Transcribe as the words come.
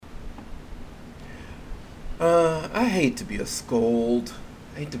I hate to be a scold.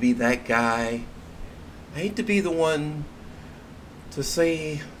 I hate to be that guy. I hate to be the one to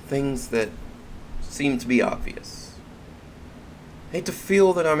say things that seem to be obvious. I hate to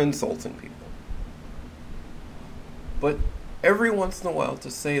feel that I'm insulting people. But every once in a while,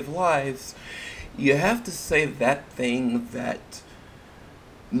 to save lives, you have to say that thing that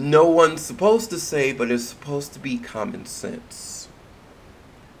no one's supposed to say, but is supposed to be common sense.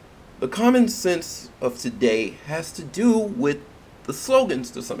 The common sense of today has to do with the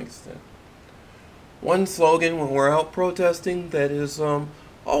slogans to some extent. One slogan when we're out protesting that is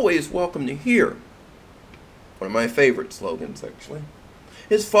always welcome to hear, one of my favorite slogans actually,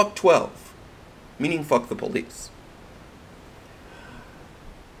 is fuck 12, meaning fuck the police.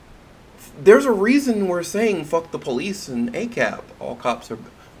 There's a reason we're saying fuck the police and ACAB, all cops are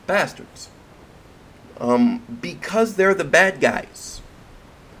bastards. Because they're the bad guys.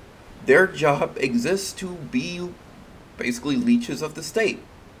 Their job exists to be basically leeches of the state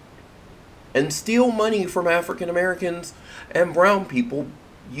and steal money from African Americans and brown people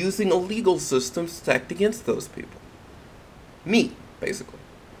using a legal system stacked against those people. Me, basically.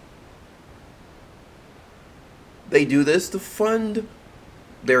 They do this to fund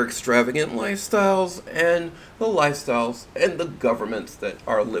their extravagant lifestyles and the lifestyles and the governments that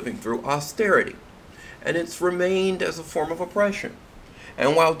are living through austerity. And it's remained as a form of oppression.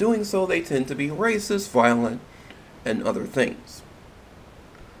 And while doing so, they tend to be racist, violent, and other things.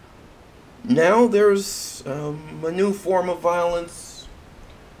 Now there's a new form of violence,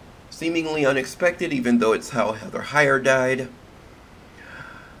 seemingly unexpected, even though it's how Heather Heyer died.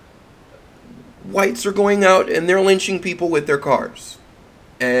 Whites are going out and they're lynching people with their cars.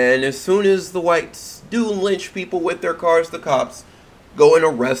 And as soon as the whites do lynch people with their cars, the cops go and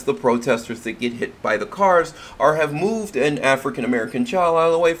arrest the protesters that get hit by the cars or have moved an African American child out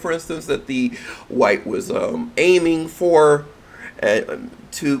of the way, for instance, that the white was aiming for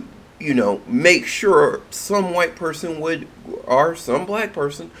to, make sure some white person would, or some black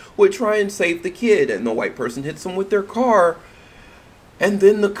person, would try and save the kid, and the white person hits them with their car, and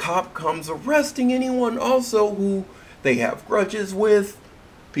then the cop comes arresting anyone also who they have grudges with,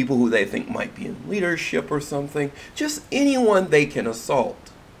 people who they think might be in leadership or something, just anyone they can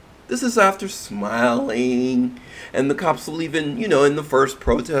assault. This is after smiling, and the cops will even, in the first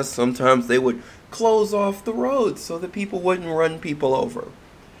protest, sometimes they would close off the roads so that people wouldn't run people over.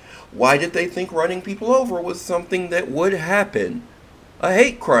 Why did they think running people over was something that would happen? A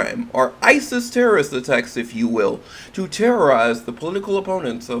hate crime, or ISIS terrorist attacks, if you will, to terrorize the political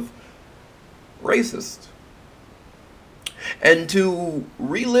opponents of racists. And to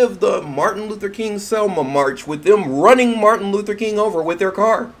relive the Martin Luther King Selma March with them running Martin Luther King over with their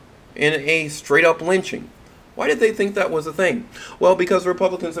car in a straight-up lynching. Why did they think that was a thing? Well, because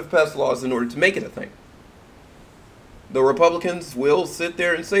Republicans have passed laws in order to make it a thing. The Republicans will sit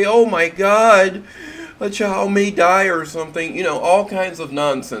there and say, oh my God, a child may die or something. All kinds of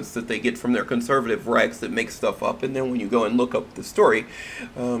nonsense that they get from their conservative rags that make stuff up. And then when you go and look up the story,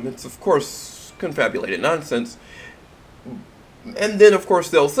 it's of course confabulated nonsense. And then, of course,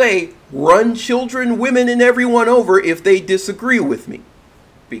 they'll say, run children, women, and everyone over if they disagree with me.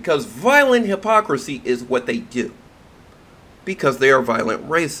 Because violent hypocrisy is what they do. Because they are violent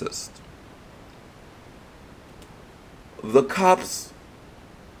racists. The cops'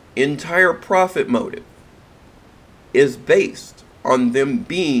 entire profit motive is based on them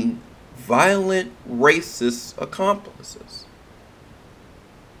being violent racist accomplices.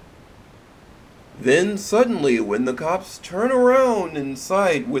 Then suddenly, when the cops turn around and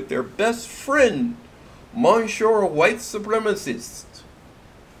side with their best friend, Monsieur White Supremacist,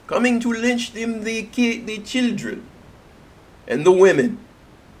 coming to lynch them, the children, and the women,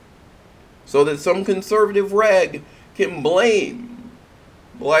 so that some conservative rag can blame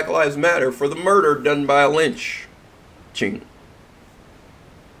Black Lives Matter for the murder done by a lynching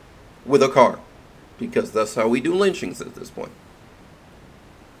with a car, because that's how we do lynchings at this point.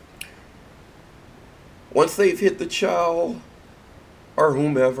 Once they've hit the child or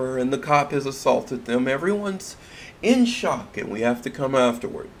whomever and the cop has assaulted them, everyone's in shock and we have to come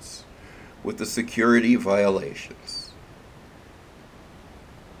afterwards with the security violations.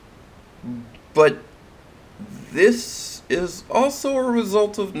 But this is also a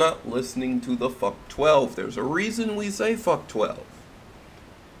result of not listening to the fuck 12. There's a reason we say fuck 12.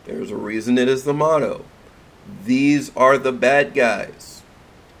 There's a reason it is the motto. These are the bad guys.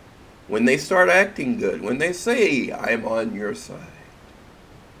 When they start acting good, when they say, I'm on your side.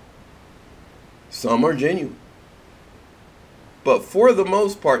 Some are genuine. But for the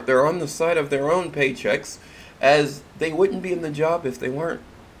most part, they're on the side of their own paychecks, as they wouldn't be in the job if they weren't.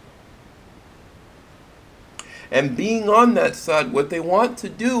 And being on that side, what they want to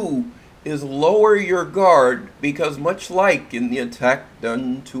do is lower your guard, because much like in the attack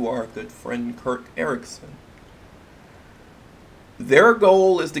done to our good friend Kirk Erickson, their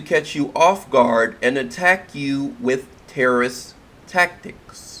goal is to catch you off guard and attack you with terrorist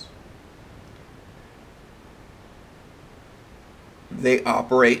tactics. They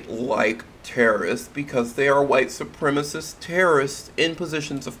operate like terrorists because they are white supremacist terrorists in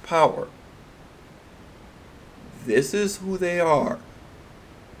positions of power. This is who they are.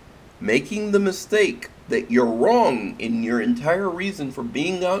 Making the mistake that you're wrong in your entire reason for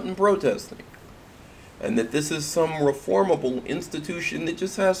being out and protesting, and that this is some reformable institution that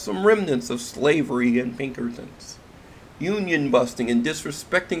just has some remnants of slavery and Pinkertons, union busting and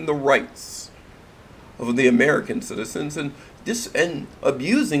disrespecting the rights of the American citizens, and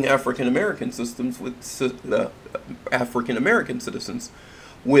abusing African American systems with African American citizens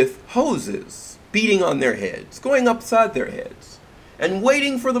with hoses, beating on their heads, going upside their heads, and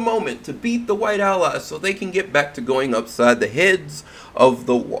waiting for the moment to beat the white allies so they can get back to going upside the heads of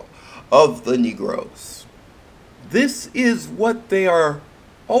the Negroes. This is what they are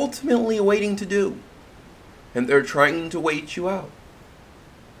ultimately waiting to do, and they're trying to wait you out.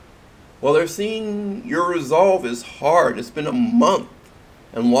 Well, they're seeing your resolve is hard. It's been a month,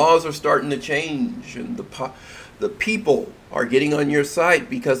 and laws are starting to change, and the people are getting on your side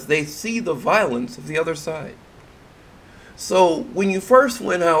because they see the violence of the other side. So when you first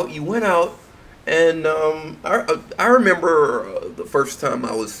went out, and I remember the first time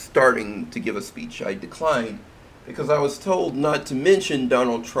I was starting to give a speech, I declined because I was told not to mention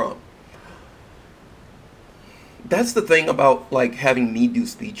Donald Trump. That's the thing about like having me do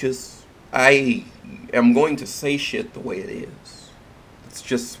speeches. I am going to say shit the way it is. It's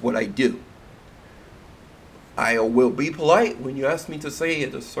just what I do. I will be polite when you ask me to say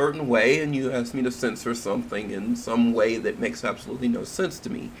it a certain way and you ask me to censor something in some way that makes absolutely no sense to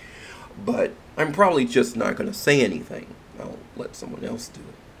me. But I'm probably just not going to say anything. I'll let someone else do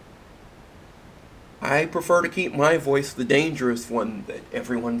it. I prefer to keep my voice the dangerous one that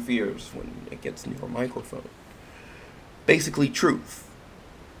everyone fears when it gets near a microphone. Basically, truth.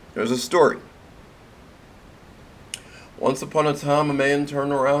 There's a story. Once upon a time, a man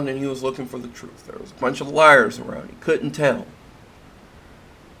turned around and he was looking for the truth. There was a bunch of liars around. He couldn't tell.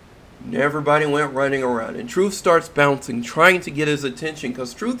 And everybody went running around. And truth starts bouncing, trying to get his attention,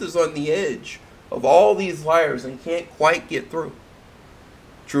 because truth is on the edge of all these liars and can't quite get through.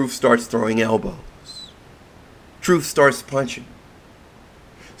 Truth starts throwing elbows. Truth starts punching.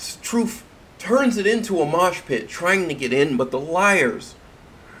 Truth turns it into a mosh pit, trying to get in, but the liars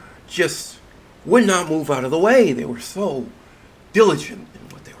just would not move out of the way. They were so diligent in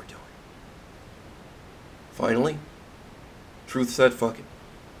what they were doing. Finally, Truth said, fuck it.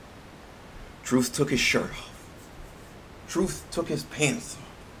 Truth took his shirt off. Truth took his pants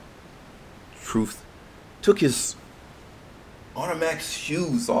off. Truth took his automatic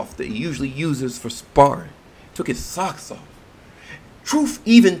shoes off that he usually uses for sparring. Took his socks off. Truth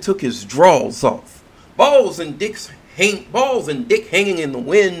even took his drawers off. Balls and dick hanging in the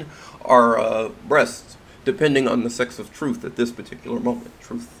wind are breasts, depending on the sex of Truth at this particular moment.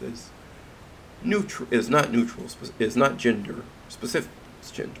 Truth is not gender specific.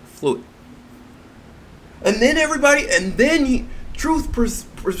 It's gender fluid. And then Truth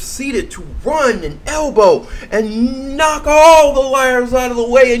proceeded to run and elbow and knock all the liars out of the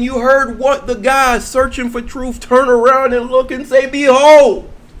way, and you heard what the guy searching for Truth turn around and look and say,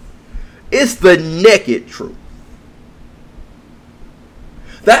 "Behold, it's the naked Truth."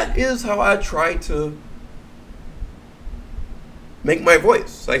 That is how I try to make my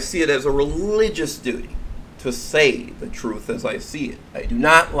voice. I see it as a religious duty to say the truth as I see it. I do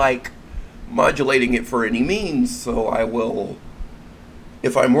not like modulating it for any means, so I will,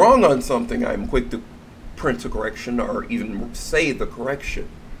 if I'm wrong on something, I'm quick to print a correction or even say the correction.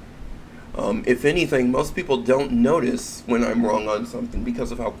 If anything, most people don't notice when I'm wrong on something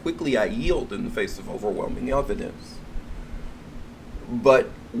because of how quickly I yield in the face of overwhelming evidence. But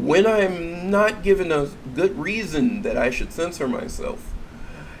when I'm not given a good reason that I should censor myself,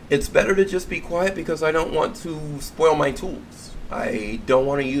 it's better to just be quiet because I don't want to spoil my tools. I don't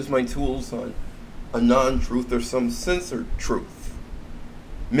want to use my tools on a non-truth or some censored truth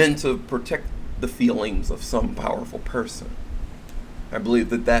meant to protect the feelings of some powerful person. I believe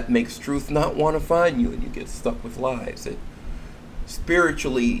that makes truth not want to find you and you get stuck with lies. It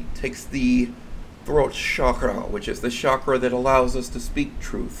spiritually takes the throat chakra, which is the chakra that allows us to speak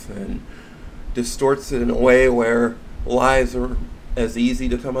truth, and distorts it in a way where lies are as easy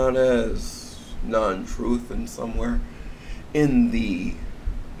to come out as non-truth, and somewhere in the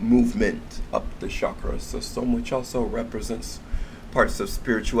movement up the chakra system, which also represents parts of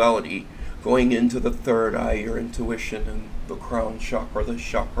spirituality, going into the third eye, your intuition, and the crown chakra, the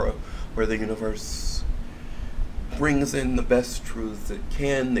chakra where the universe brings in the best truths that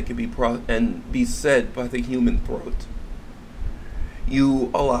can be said by the human throat.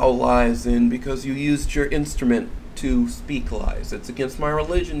 You allow lies in because you used your instrument to speak lies. It's against my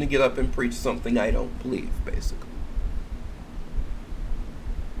religion to get up and preach something I don't believe, basically.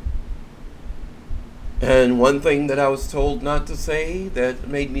 And one thing that I was told not to say that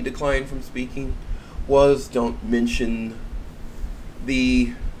made me decline from speaking was, don't mention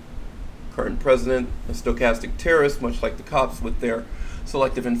the current president, a stochastic terrorist, much like the cops with their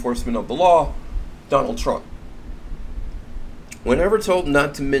selective enforcement of the law, Donald Trump. Whenever told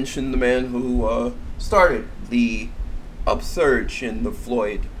not to mention the man who started the upsurge in the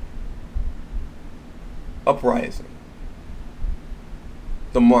Floyd uprising,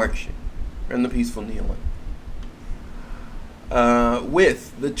 the marching, and the peaceful kneeling,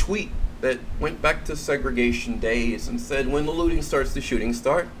 with the tweet that went back to segregation days and said, when the looting starts, the shooting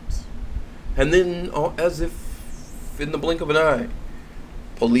starts. And then, as if in the blink of an eye,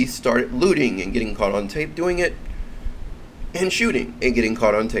 police started looting and getting caught on tape doing it, and shooting and getting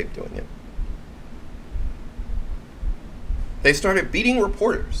caught on tape doing it. They started beating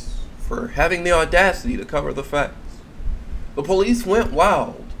reporters for having the audacity to cover the facts. The police went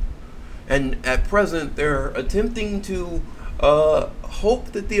wild. And at present, they're attempting to hope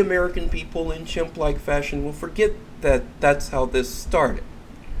that the American people in chimp-like fashion will forget that that's how this started.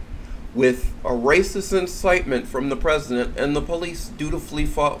 With a racist incitement from the president and the police dutifully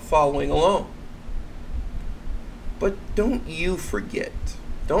following along. But don't you forget.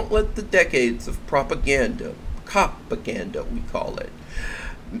 Don't let the decades of propaganda, cop-propaganda we call it,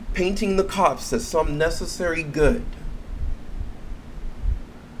 painting the cops as some necessary good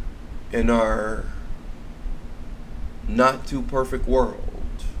in our not too perfect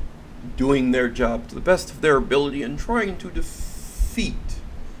world, doing their job to the best of their ability and trying to defeat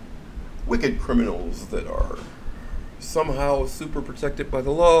wicked criminals that are somehow super protected by the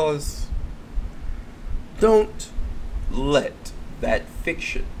laws. Don't let that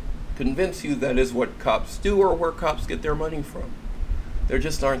fiction convince you that is what cops do or where cops get their money from. There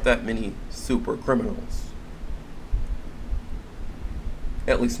just aren't that many super criminals.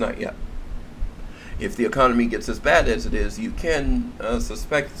 At least not yet. If the economy gets as bad as it is, you can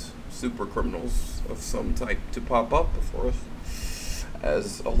suspect super criminals of some type to pop up before us,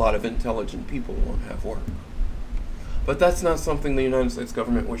 as a lot of intelligent people won't have work. But that's not something the United States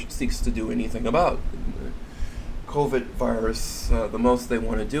government seeks to do anything about. The COVID virus, the most they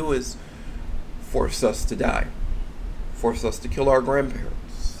want to do is force us to die, force us to kill our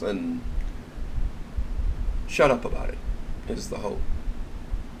grandparents, and shut up about it is the hope.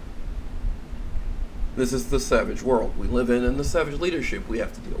 This is the savage world we live in and the savage leadership we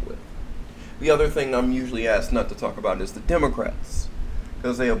have to deal with. The other thing I'm usually asked not to talk about is the Democrats,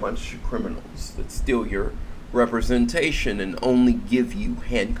 because they're a bunch of criminals that steal your representation and only give you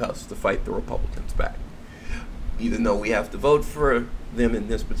handcuffs to fight the Republicans back. Even though we have to vote for them in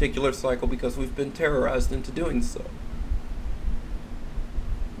this particular cycle because we've been terrorized into doing so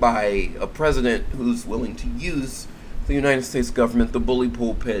by a president who's willing to use the United States government, the bully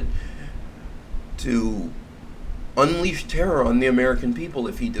pulpit, to unleash terror on the American people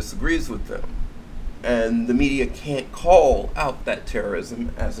if he disagrees with them. And the media can't call out that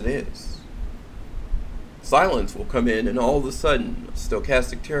terrorism as it is. Silence will come in and all of a sudden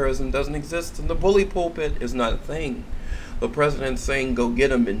stochastic terrorism doesn't exist and the bully pulpit is not a thing. The president saying go get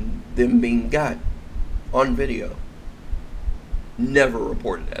them and them being got on video. Never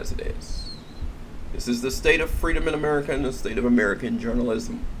reported as it is. This is the state of freedom in America and the state of American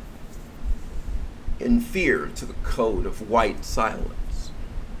journalism. In fear to the code of white silence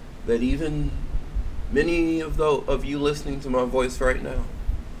that even many of you listening to my voice right now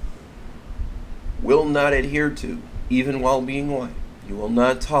will not adhere to, even while being white. You will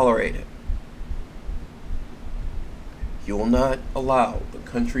not tolerate it. You will not allow the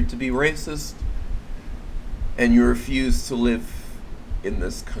country to be racist, and you refuse to live in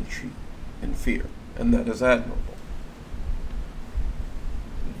this country in fear, and that is admirable.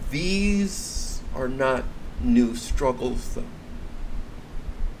 These are not new struggles, though.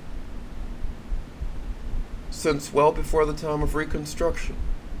 Since well before the time of Reconstruction,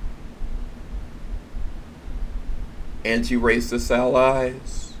 anti-racist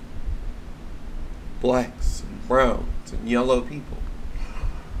allies, blacks and browns and yellow people.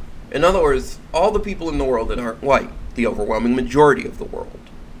 In other words, all the people in the world that aren't white, the overwhelming majority of the world,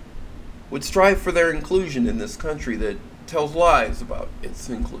 would strive for their inclusion in this country that tells lies about its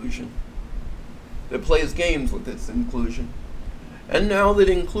inclusion, that plays games with its inclusion, and now that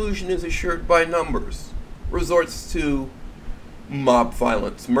inclusion is assured by numbers, resorts to mob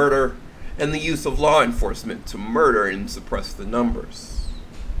violence, murder, and the use of law enforcement to murder and suppress the numbers.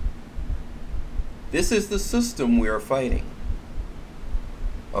 This is the system we are fighting.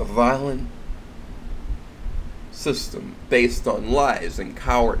 A violent system based on lies and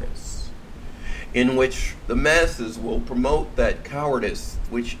cowardice, in which the masses will promote that cowardice,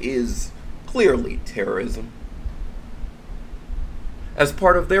 which is clearly terrorism, as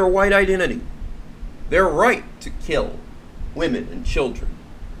part of their white identity, their right to kill women and children,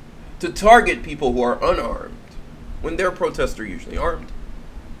 to target people who are unarmed, when their protests are usually armed,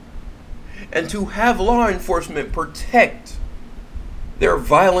 and to have law enforcement protect their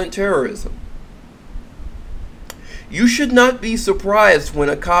violent terrorism. You should not be surprised when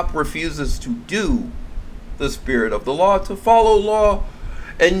a cop refuses to do the spirit of the law, to follow law,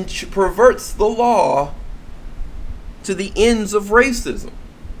 and perverts the law to the ends of racism.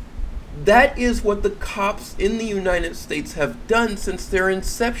 That is what the cops in the United States have done since their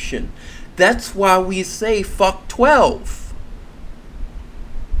inception. That's why we say fuck 12.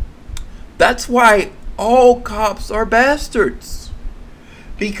 That's why all cops are bastards.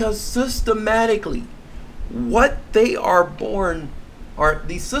 Because systematically, what they are born are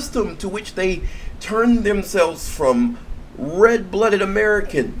the system to which they turn themselves from red-blooded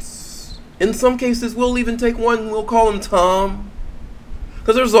Americans. In some cases, we'll even take one, we'll call him Tom.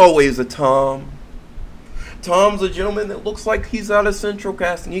 Because there's always a Tom. Tom's a gentleman that looks like he's out of Central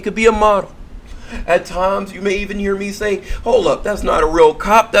Casting. He could be a model. At times, you may even hear me say, hold up, that's not a real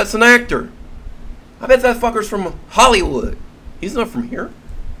cop, that's an actor. I bet that fucker's from Hollywood. He's not from here.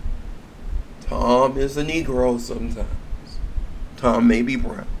 Tom is a Negro sometimes. Tom may be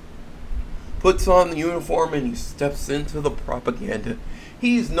brown. Puts on the uniform and he steps into the propaganda.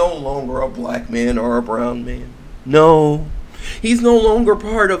 He's no longer a black man or a brown man. No. He's no longer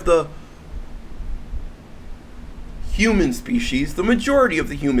part of the human species, the majority of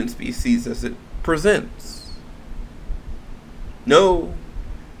the human species as it presents. No.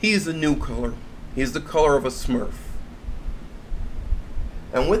 He's a new color. He's the color of a Smurf.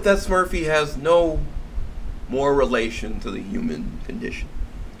 And with that Smurf, he has no more relation to the human condition.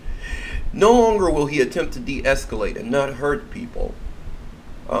 No longer will he attempt to de-escalate and not hurt people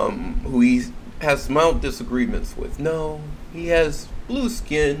who he has mild disagreements with. No, he has blue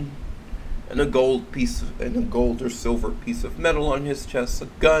skin and a gold or silver piece of metal on his chest, a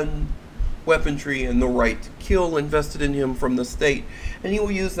gun, weaponry, and the right to kill invested in him from the state, and he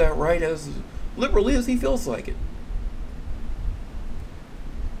will use that right as liberally as he feels like it.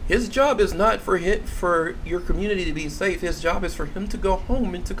 His job is not for your community to be safe. His job is for him to go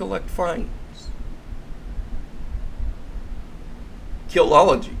home and to collect fines.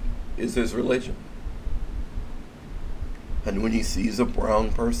 Killology is his religion. And when he sees a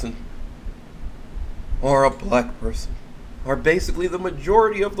brown person or a black person, or basically the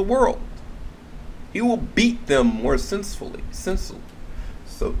majority of the world, he will beat them more senselessly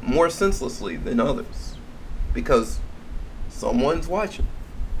than others, because someone's watching.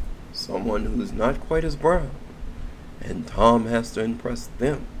 Someone who's not quite as brown, and Tom has to impress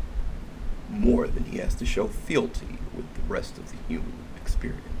them more than he has to show fealty with the rest of the human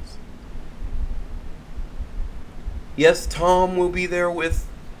experience. Yes, Tom will be there with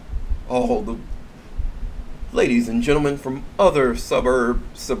all the ladies and gentlemen from other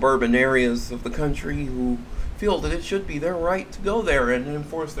suburban areas of the country who feel that it should be their right to go there and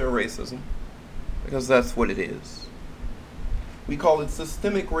enforce their racism, because that's what it is. We call it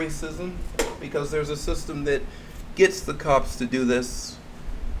systemic racism because there's a system that gets the cops to do this.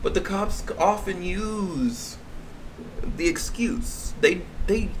 But the cops often use the excuse. They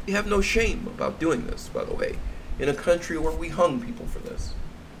have no shame about doing this, by the way, in a country where we hung people for this.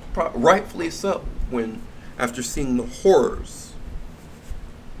 Rightfully so, when after seeing the horrors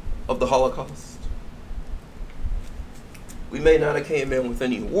of the Holocaust. We may not have came in with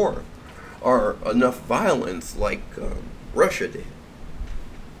any war or enough violence like Russia did.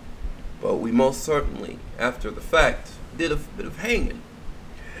 But we most certainly, after the fact, did a bit of hanging.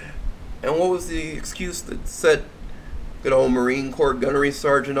 And what was the excuse that set good old Marine Corps gunnery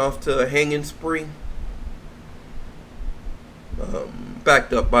sergeant off to a hanging spree?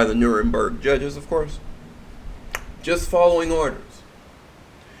 Backed up by the Nuremberg judges, of course. Just following orders.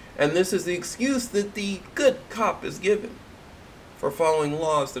 And this is the excuse that the good cop is given for following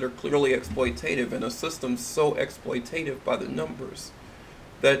laws that are clearly exploitative, and a system so exploitative by the numbers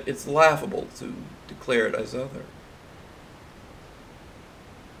that it's laughable to declare it as other.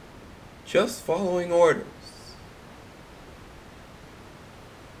 Just following orders.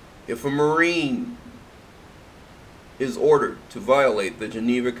 If a Marine is ordered to violate the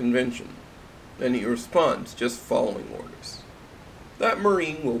Geneva Convention, and he responds just following orders, that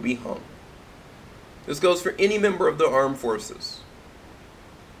Marine will be hung. This goes for any member of the armed forces.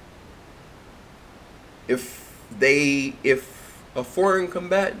 If a foreign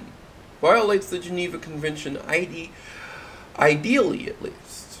combatant violates the Geneva Convention, ideally at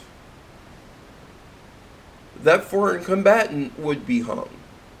least, that foreign combatant would be hung.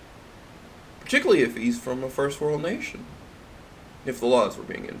 Particularly if he's from a first world nation, if the laws were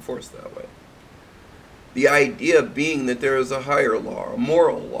being enforced that way. The idea being that there is a higher law, a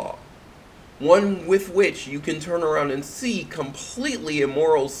moral law, one with which you can turn around and see completely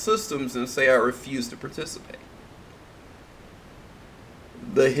immoral systems and say, I refuse to participate.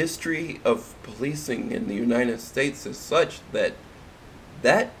 The history of policing in the United States is such that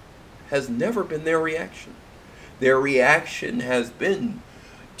that has never been their reaction. Their reaction has been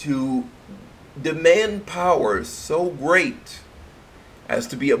to demand powers so great as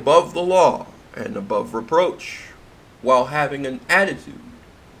to be above the law and above reproach, while having an attitude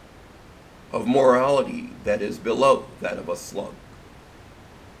of morality that is below that of a slug.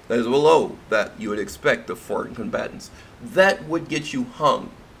 That is below that you would expect of foreign combatants. That would get you hung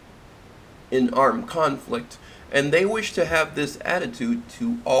in armed conflict, and they wish to have this attitude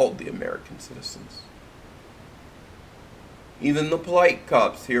to all the American citizens. Even the polite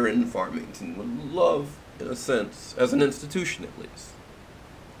cops here in Farmington would love, in a sense, as an institution at least,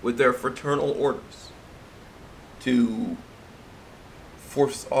 with their fraternal orders, to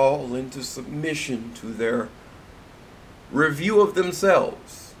force all into submission to their review of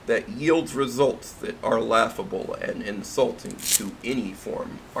themselves that yields results that are laughable and insulting to any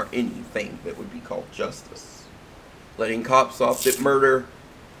form or anything that would be called justice. Letting cops off that murder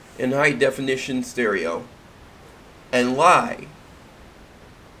in high definition stereo and lie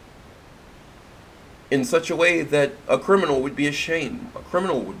in such a way that a criminal would be ashamed, a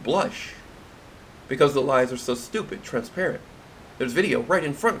criminal would blush, because the lies are so stupid, transparent. There's video right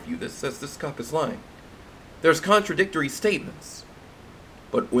in front of you that says this cop is lying. There's contradictory statements.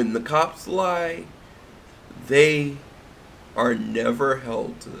 But when the cops lie, they are never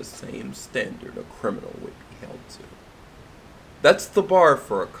held to the same standard a criminal would be held to. That's the bar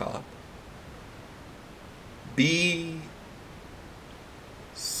for a cop. Be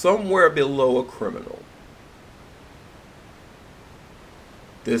somewhere below a criminal.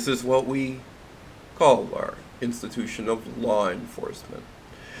 This is what we call our institution of law enforcement.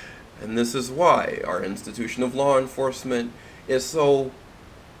 And this is why our institution of law enforcement is so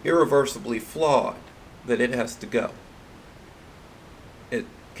irreversibly flawed that it has to go. It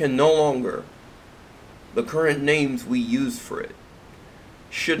can no longer, the current names we use for it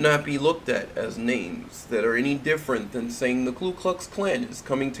should not be looked at as names that are any different than saying the Ku Klux Klan is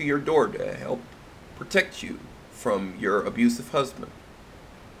coming to your door to help protect you from your abusive husband.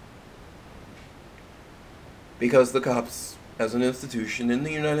 Because the cops, as an institution in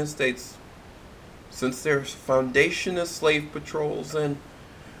the United States, since their foundation as slave patrols and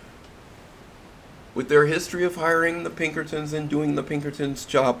with their history of hiring the Pinkertons and doing the Pinkertons'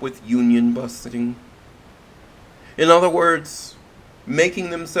 job with union busting, in other words, making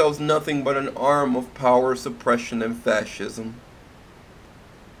themselves nothing but an arm of power suppression and fascism,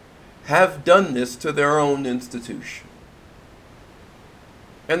 have done this to their own institution.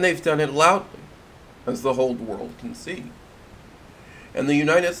 And they've done it loudly, as the whole world can see. And the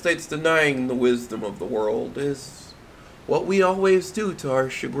United States denying the wisdom of the world is what we always do to our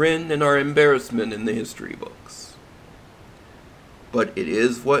chagrin and our embarrassment in the history books. But it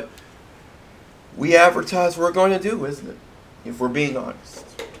is what we advertise we're going to do, isn't it? If we're being honest.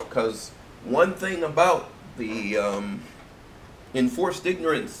 Because one thing about the enforced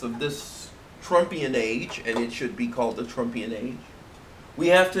ignorance of this Trumpian age, and it should be called the Trumpian age, we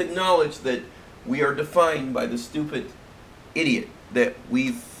have to acknowledge that we are defined by the stupid idiot that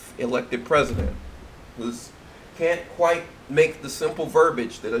we've elected president, who can't quite make the simple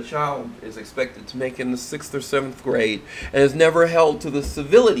verbiage that a child is expected to make in the 6th or 7th grade, and is never held to the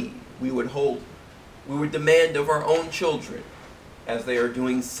civility we would demand of our own children as they are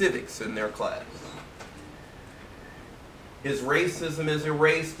doing civics in their class. His racism is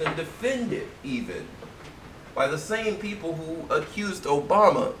erased and defended even by the same people who accused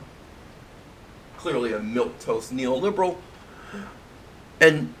Obama, clearly a milquetoast neoliberal,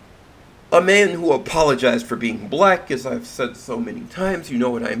 and a man who apologized for being black, as I've said so many times, you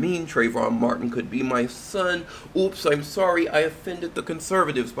know what I mean. Trayvon Martin could be my son. Oops, I'm sorry, I offended the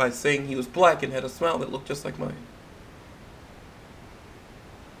conservatives by saying he was black and had a smile that looked just like mine.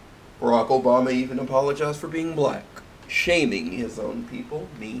 Barack Obama even apologized for being black, shaming his own people,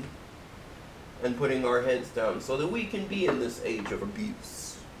 me and putting our heads down so that we can be in this age of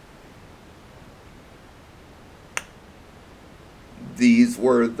abuse. These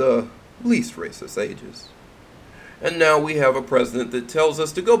were the least racist ages. And now we have a president that tells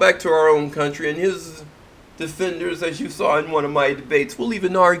us to go back to our own country, and his defenders, as you saw in one of my debates, will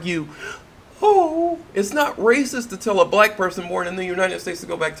even argue, oh, it's not racist to tell a black person born in the United States to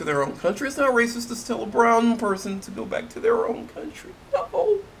go back to their own country. It's not racist to tell a brown person to go back to their own country.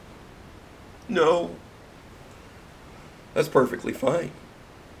 No. No. That's perfectly fine.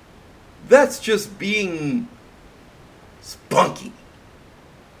 That's just being spunky.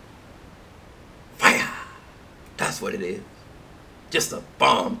 Fire. That's what it is. Just a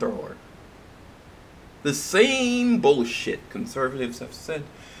bomb thrower. The same bullshit conservatives have said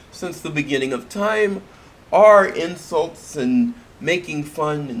since the beginning of time are insults and making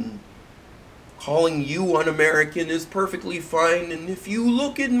fun and calling you un-American is perfectly fine, and if you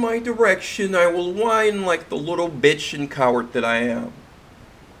look in my direction, I will whine like the little bitch and coward that I am.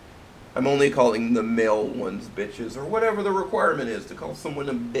 I'm only calling the male ones bitches, or whatever the requirement is to call someone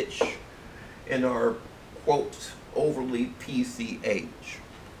a bitch in our, quote, overly PC age.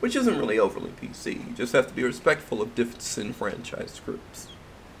 Which isn't really overly PC. You just have to be respectful of disenfranchised groups.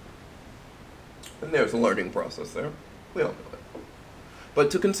 And there's a learning process there. We all know it. But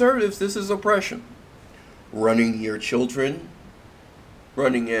to conservatives, this is oppression. Running your children,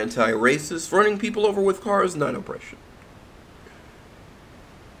 running anti-racist, running people over with cars, not oppression.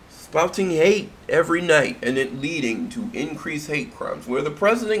 Spouting hate every night and it leading to increased hate crimes. Where the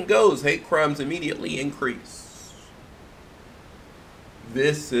president goes, hate crimes immediately increase.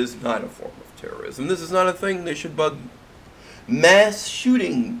 This is not a form of terrorism. This is not a thing that should bug you. Mass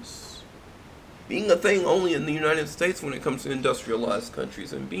shootings being a thing only in the United States when it comes to industrialized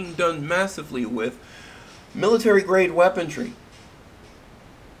countries, and being done massively with military-grade weaponry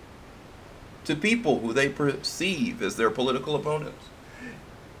to people who they perceive as their political opponents,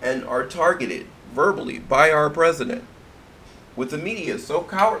 and are targeted verbally by our president, with the media so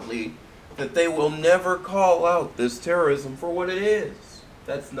cowardly that they will never call out this terrorism for what it is.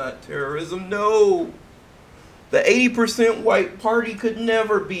 That's not terrorism, no. The 80% white party could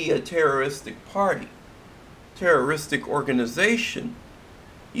never be a terroristic party, terroristic organization,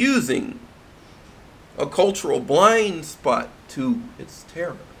 using a cultural blind spot to its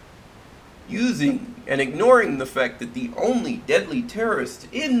terror, using and ignoring the fact that the only deadly terrorist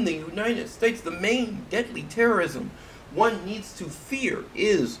in the United States, the main deadly terrorism one needs to fear,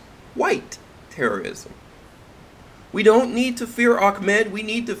 is white terrorism. We don't need to fear Ahmed, we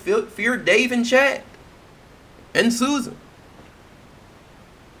need to fear Dave and Chad and Susan.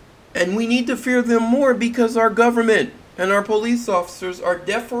 And we need to fear them more because our government and our police officers are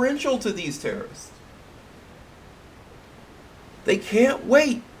deferential to these terrorists. They can't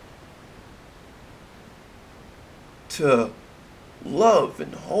wait to love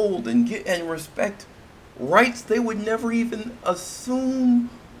and hold and get and respect rights they would never even assume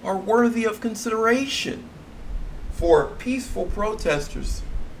are worthy of consideration for peaceful protesters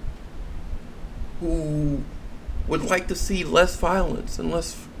who would like to see less violence and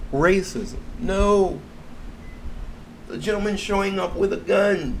less racism. No. The gentleman showing up with a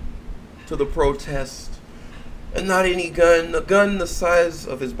gun to the protest, and not any gun, a gun the size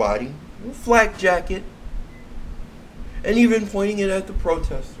of his body, a flak jacket, and even pointing it at the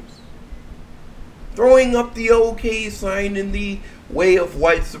protesters. Throwing up the OK sign in the way of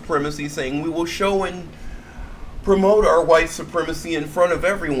white supremacy, saying we will show and promote our white supremacy in front of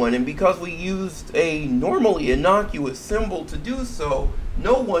everyone, and because we used a normally innocuous symbol to do so,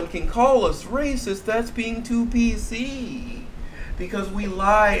 no one can call us racist. That's being too PC. Because we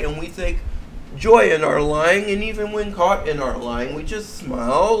lie and we take joy in our lying, and even when caught in our lying, we just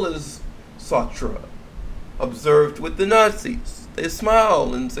smile, as Sartre observed with the Nazis. They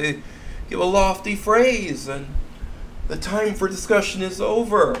smile and say, give a lofty phrase, and the time for discussion is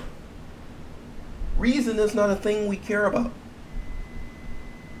over. Reason is not a thing we care about.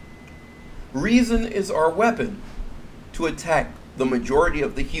 Reason is our weapon to attack the majority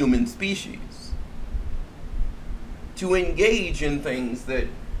of the human species, to engage in things that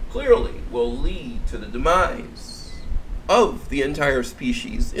clearly will lead to the demise of the entire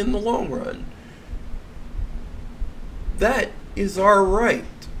species in the long run. That is our right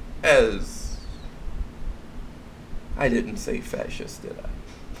as, I didn't say fascist, did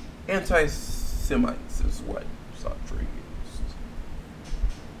I? Anti-Semites is what Sartre used.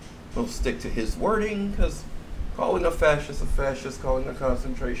 We'll stick to his wording, because calling a fascist, calling a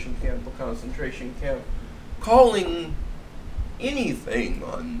concentration camp, calling anything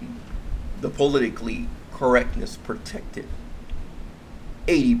on the politically correctness protected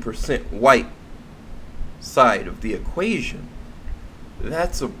 80% white side of the equation,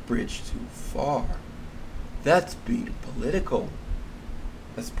 that's a bridge too far. That's being political.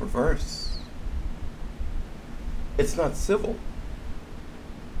 That's perverse. It's not civil.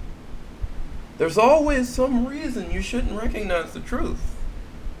 There's always some reason you shouldn't recognize the truth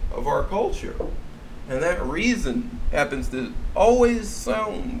of our culture. And that reason happens to always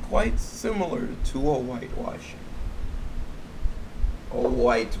sound quite similar to a whitewashing. A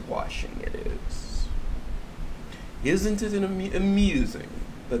whitewashing it is. Isn't it amusing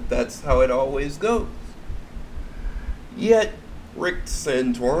that that's how it always goes? Yet, Rick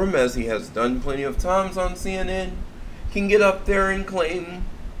Santorum, as he has done plenty of times on CNN, can get up there and claim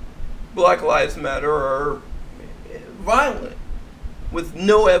Black Lives Matter are violent with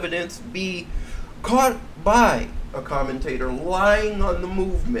no evidence, be caught by a commentator lying on the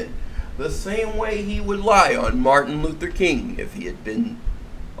movement the same way he would lie on Martin Luther King if he had been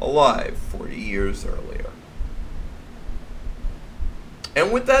alive 40 years earlier.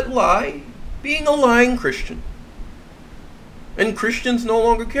 And with that lie, being a lying Christian. And Christians no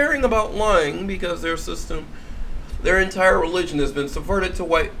longer caring about lying because their system, their entire religion has been subverted to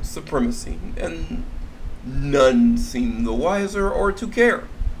white supremacy, and none seem the wiser or to care.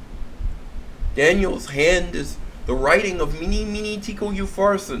 Daniel's hand is the writing of Mene Tekel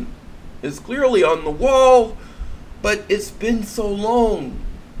Upharsin is clearly on the wall, but it's been so long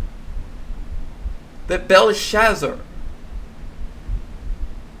that Belshazzar,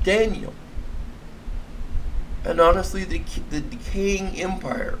 Daniel, and honestly the decaying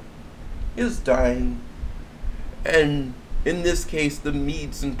empire is dying. And in this case, the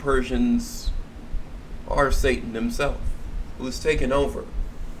Medes and Persians are Satan himself, who has taken over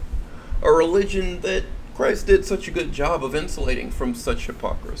a religion that Christ did such a good job of insulating from such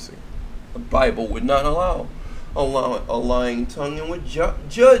hypocrisy. The Bible would not allow a lying tongue and would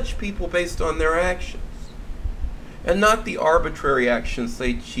judge people based on their actions, and not the arbitrary actions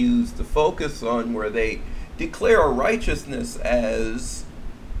they choose to focus on, where they declare righteousness as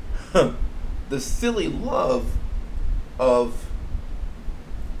the silly love of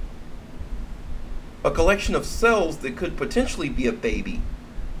a collection of cells that could potentially be a baby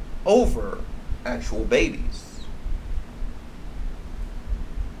over actual babies,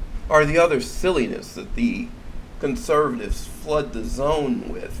 or the other silliness that the conservatives flood the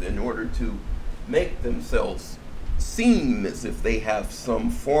zone with in order to make themselves seem as if they have some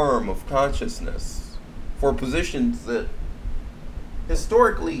form of consciousness for positions that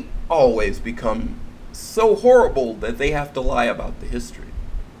historically always become so horrible that they have to lie about the history.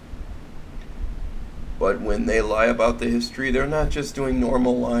 But when they lie about the history, they're not just doing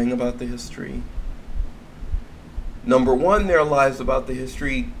normal lying about the history. Number one, their lies about the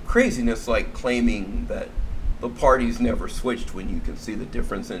history, craziness like claiming that the parties never switched when you can see the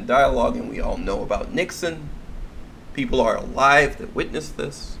difference in dialogue, and we all know about Nixon. People are alive that witnessed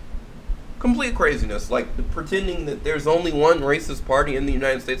this. Complete craziness, like pretending that there's only one racist party in the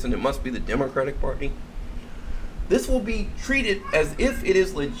United States and it must be the Democratic Party. This will be treated as if it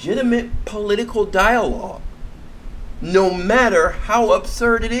is legitimate political dialogue, no matter how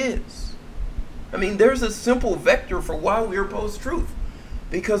absurd it is. I mean, there's a simple vector for why we oppose truth.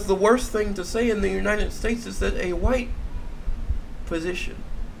 Because the worst thing to say in the United States is that a white position,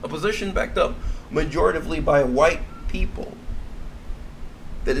 a position backed up majoritively by white people,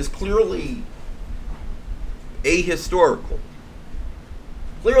 that is clearly ahistorical,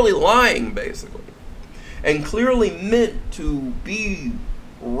 clearly lying basically, and clearly meant to be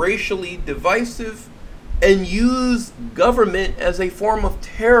racially divisive and use government as a form of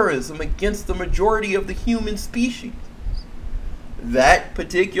terrorism against the majority of the human species. That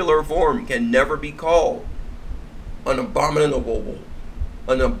particular form can never be called an abominable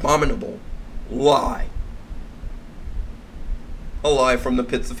lie. A lie from the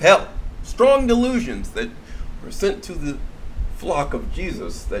pits of hell. Strong delusions that were sent to the flock of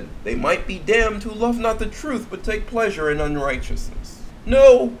Jesus, that they might be damned who love not the truth but take pleasure in unrighteousness.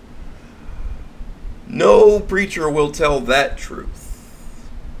 No preacher will tell that truth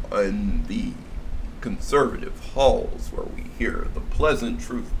in the conservative halls where we hear the pleasant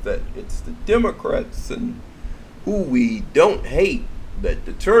truth that it's the Democrats and who we don't hate that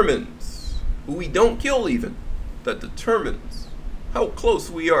determines, who we don't kill even, that determines how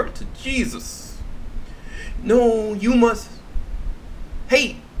close we are to Jesus. No, you must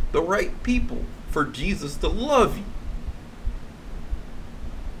hate the right people for Jesus to love you.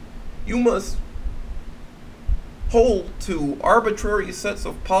 You must hold to arbitrary sets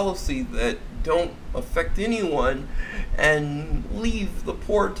of policy that don't affect anyone and leave the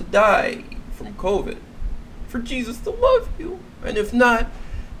poor to die from COVID for Jesus to love you. And if not,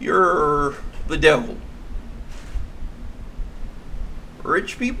 you're the devil.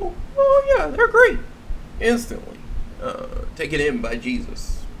 Rich people? Oh yeah, they're great. Instantly. Taken in by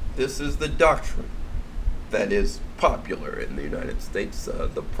Jesus. This is the doctrine that is popular in the United States.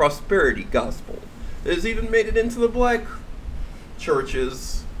 The prosperity gospel. It has even made it into the black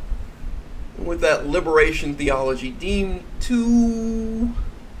churches with that liberation theology deemed too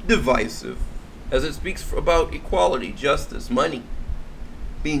divisive, as it speaks about equality, justice, money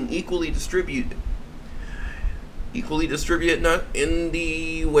being equally distributed. Equally distributed, not in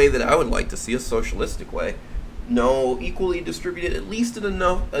the way that I would like to see, a socialistic way. No, equally distributed, at least in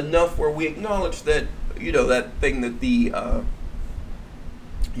enough where we acknowledge that, that thing that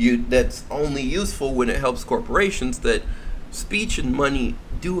that's only useful when it helps corporations, that speech and money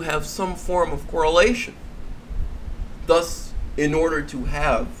do have some form of correlation. Thus, in order to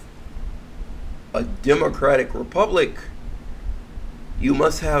have a democratic republic, you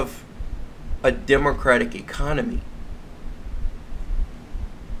must have a democratic economy.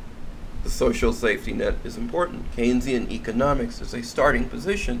 The social safety net is important. Keynesian economics is a starting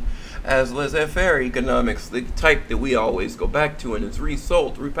position, as laissez-faire economics, the type that we always go back to, and is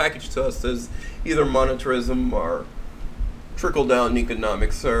repackaged to us as either monetarism or trickle-down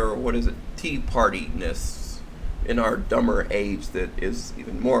economics, or Tea Party-ness in our dumber age that is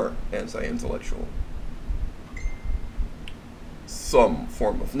even more anti-intellectual. Some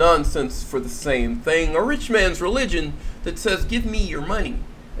form of nonsense for the same thing. A rich man's religion that says, give me your money,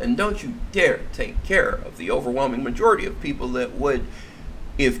 and don't you dare take care of the overwhelming majority of people that would,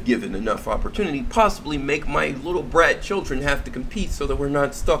 if given enough opportunity, possibly make my little brat children have to compete so that we're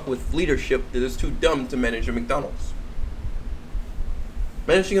not stuck with leadership that is too dumb to manage a McDonald's.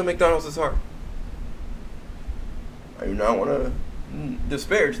 Managing a McDonald's is hard. I do not want to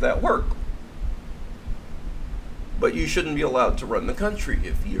disparage that work. But you shouldn't be allowed to run the country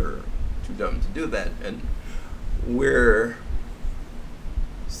if you're too dumb to do that. And we're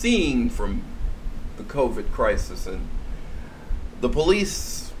seeing from the COVID crisis and the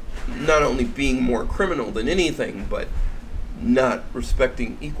police not only being more criminal than anything, but not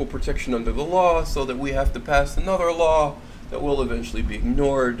respecting equal protection under the law, so that we have to pass another law that will eventually be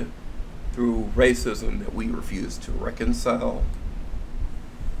ignored through racism that we refuse to reconcile.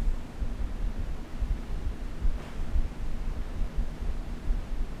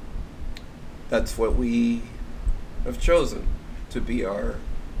 That's what we have chosen to be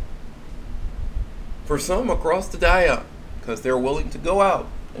for some, across the diet, because they're willing to go out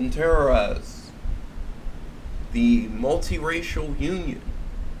and terrorize the multiracial union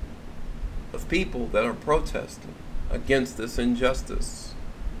of people that are protesting against this injustice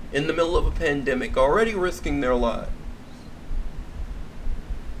in the middle of a pandemic, already risking their lives.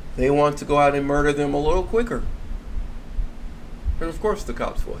 They want to go out and murder them a little quicker. And of course the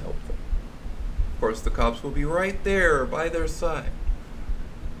cops will help them. Of course the cops will be right there by their side.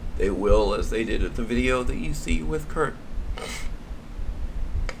 They will, as they did at the video that you see with Kurt,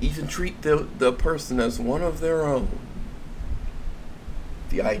 even treat the person as one of their own.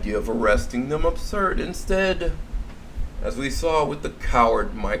 The idea of arresting them absurd. Instead, as we saw with the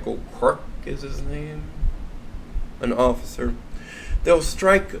coward Michael Quirk is his name, an officer, they'll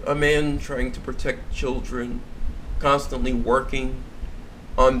strike a man trying to protect children, constantly working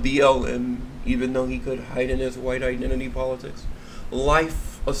on BLM, even though he could hide in his white identity politics.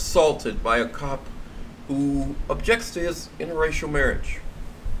 Life assaulted by a cop who objects to his interracial marriage.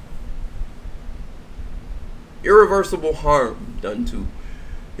 Irreversible harm done to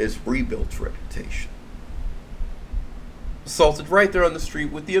his rebuilt reputation. Assaulted right there on the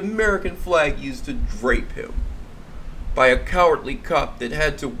street with the American flag used to drape him by a cowardly cop that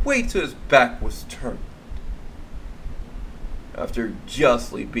had to wait till his back was turned after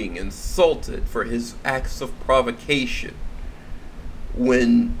justly being insulted for his acts of provocation,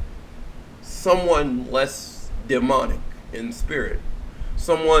 when someone less demonic in spirit,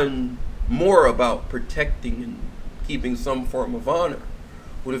 someone more about protecting and keeping some form of honor,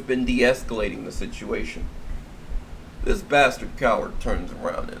 would have been de-escalating the situation. This bastard coward turns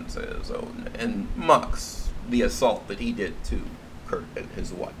around and says, and mocks the assault that he did to Kurt and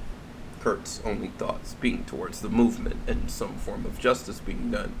his wife. Kurt's only thoughts being towards the movement and some form of justice being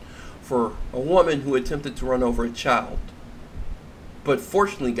done for a woman who attempted to run over a child, but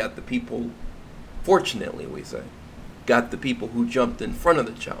fortunately got the people who jumped in front of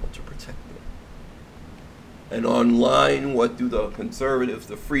the child to protect them. And online, what do the conservatives,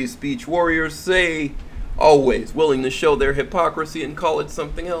 the free speech warriors say? Always willing to show their hypocrisy and call it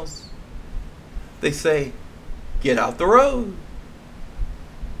something else. They say, get out the road.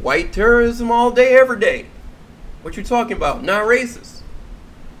 White terrorism all day, every day. What you talking about? Not racist.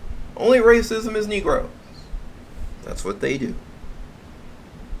 Only racism is Negroes. That's what they do.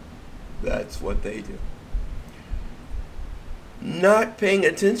 That's what they do. Not paying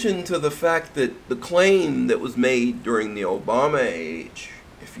attention to the fact that the claim that was made during the Obama age,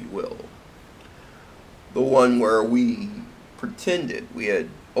 if you will, the one where we pretended we had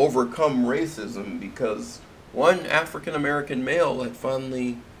overcome racism because one African American male had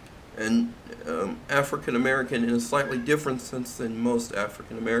finally, and African American in a slightly different sense than most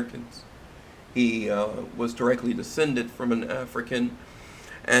African Americans. He was directly descended from an African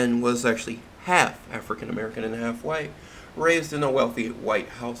and was actually half African American and half white, raised in a wealthy white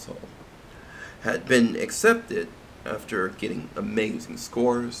household, had been accepted after getting amazing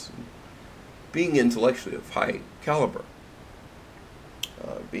scores, being intellectually of high caliber,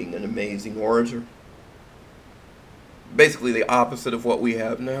 being an amazing orator, basically the opposite of what we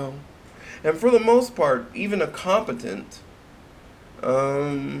have now, and for the most part, even a competent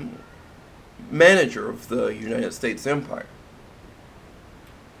manager of the United States Empire,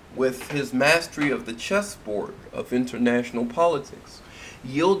 with his mastery of the chessboard of international politics,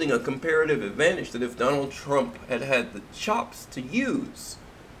 yielding a comparative advantage that if Donald Trump had had the chops to use,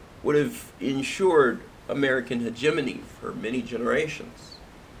 would have ensured American hegemony for many generations.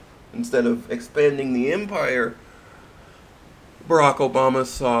 Instead of expanding the empire, Barack Obama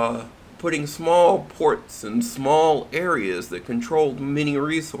saw putting small ports in small areas that controlled many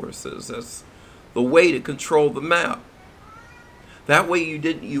resources as the way to control the map. That way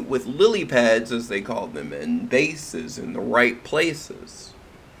you with lily pads, as they called them, and bases in the right places,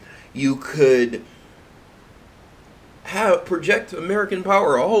 you could project American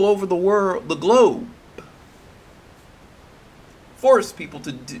power all over the world, the globe. Force people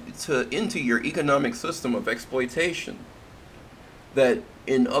to into your economic system of exploitation. That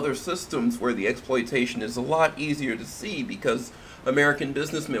in other systems where the exploitation is a lot easier to see because American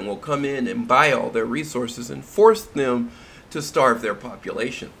businessmen will come in and buy all their resources and force them to starve their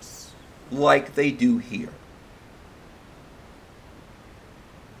populations, like they do here.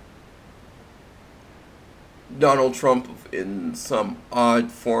 Donald Trump, in some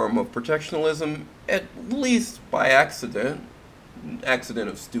odd form of protectionism, at least by accident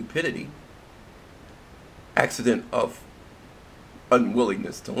of stupidity, accident of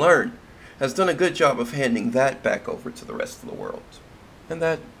unwillingness to learn, has done a good job of handing that back over to the rest of the world. And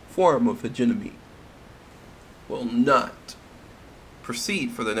that form of hegemony will not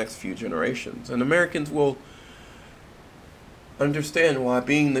proceed for the next few generations. And Americans will understand why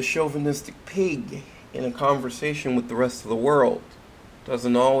being the chauvinistic pig in a conversation with the rest of the world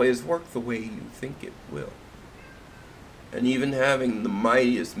doesn't always work the way you think it will. And even having the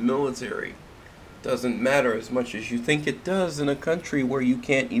mightiest military doesn't matter as much as you think it does in a country where you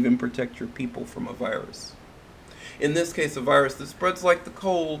can't even protect your people from a virus. In this case, a virus that spreads like the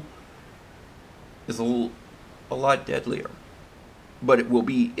cold is a lot deadlier. But it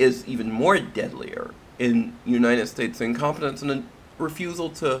is even more deadlier in United States incompetence and a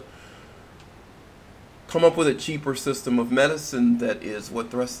refusal to come up with a cheaper system of medicine that is what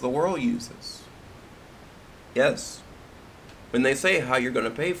the rest of the world uses. Yes. When they say how you're going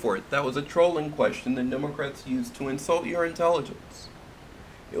to pay for it, that was a trolling question that Democrats used to insult your intelligence.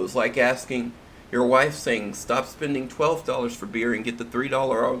 It was like asking your wife saying, stop spending $12 for beer and get the $3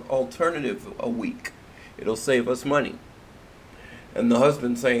 alternative a week. It'll save us money. And the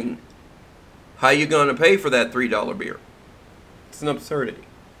husband saying, how you going to pay for that $3 beer? It's an absurdity.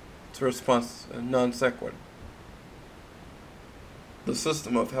 It's a response, a non sequitur. The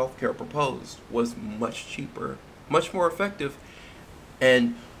system of healthcare proposed was much cheaper, much more effective,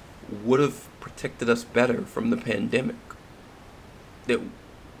 and would have protected us better from the pandemic that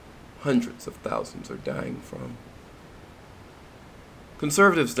hundreds of thousands are dying from.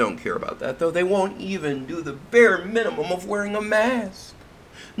 Conservatives don't care about that, though. They won't even do the bare minimum of wearing a mask.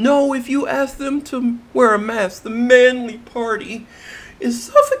 No, if you ask them to wear a mask, the manly party is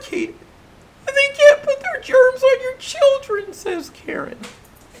suffocated. And they can't put their germs on your children, says Karen.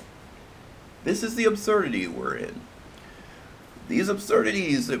 This is the absurdity we're in. These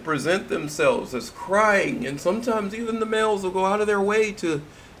absurdities that present themselves as crying, and sometimes even the males will go out of their way to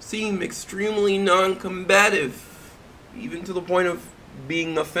seem extremely non-combative, even to the point of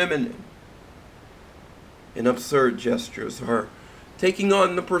being effeminate. And absurd gestures are taking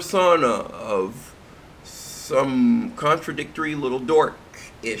on the persona of some contradictory little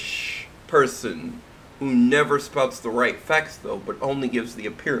dork-ish person who never spouts the right facts, though, but only gives the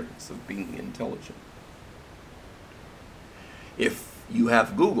appearance of being intelligent. If you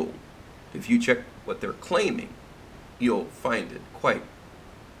have Google, if you check what they're claiming, you'll find it quite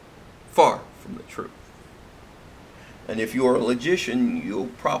far from the truth. And if you're a logician, you'll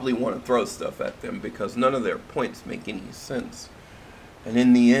probably want to throw stuff at them because none of their points make any sense. And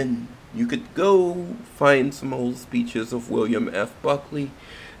in the end, You could go find some old speeches of William F. Buckley,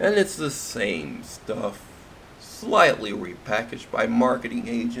 and it's the same stuff, slightly repackaged by marketing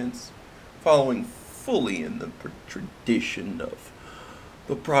agents, following fully in the tradition of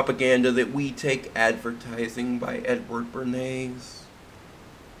the propaganda that we take advertising by Edward Bernays,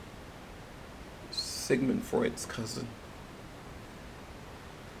 Sigmund Freud's cousin.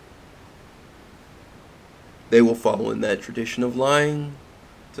 They will follow in that tradition of lying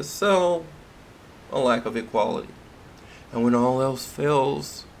to sell a lack of equality. And when all else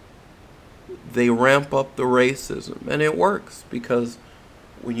fails, they ramp up the racism. And it works, because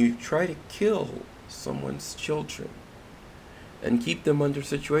when you try to kill someone's children and keep them under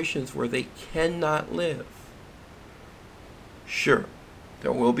situations where they cannot live, sure,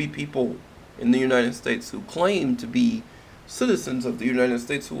 there will be people in the United States who claim to be citizens of the United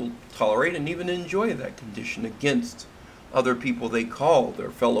States who will tolerate and even enjoy that condition against other people they call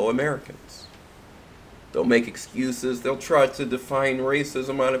their fellow Americans. They'll make excuses. They'll try to define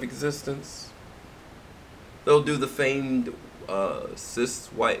racism out of existence. They'll do the famed cis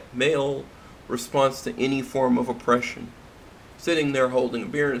white male response to any form of oppression, sitting there holding a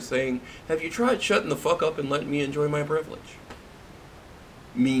beer and saying, "Have you tried shutting the fuck up and letting me enjoy my privilege?"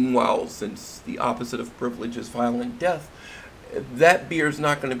 Meanwhile, since the opposite of privilege is violent death, that beer is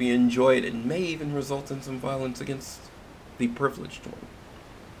not going to be enjoyed and may even result in some violence against the privileged one,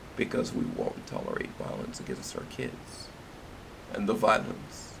 because we won't tolerate violence against our kids. And the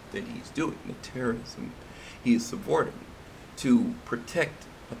violence that he's doing, the terrorism he's supporting to protect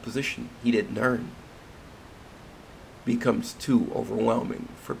a position he didn't earn, becomes too overwhelming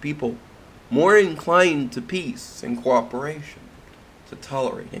for people more inclined to peace and cooperation to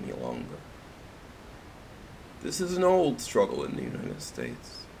tolerate any longer. This is an old struggle in the United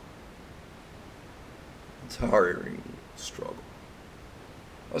States. A tiring struggle.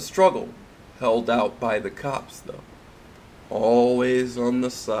 A struggle held out by the cops, though. Always on the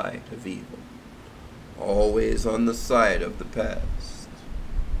side of evil. Always on the side of the past.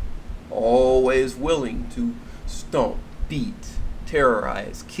 Always willing to stomp, beat,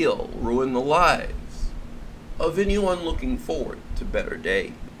 terrorize, kill, ruin the lives of anyone looking forward to better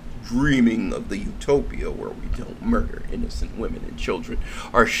days, dreaming of the utopia where we don't murder innocent women and children,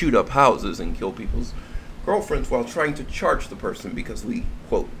 or shoot up houses and kill people's girlfriends while trying to charge the person because we,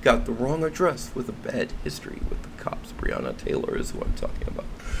 quote, got the wrong address with a bad history with the cops. Breonna Taylor is who I'm talking about.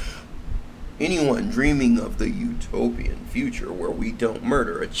 Anyone dreaming of the utopian future where we don't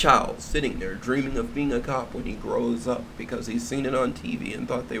murder a child sitting there dreaming of being a cop when he grows up because he's seen it on TV and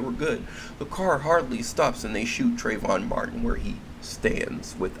thought they were good. The car hardly stops and they shoot Trayvon Martin where he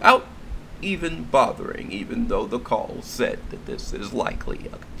stands without even bothering, even though the call said that this is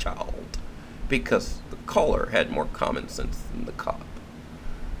likely a child, because the caller had more common sense than the cop.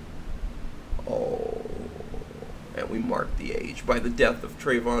 Oh, and we mark the age by the death of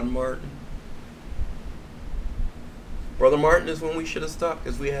Trayvon Martin. Brother Martin is when we should have stopped,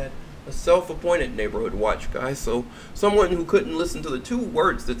 because we had a self-appointed neighborhood watch guy, so someone who couldn't listen to the two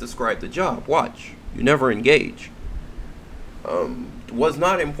words that describe the job, watch, you never engage, was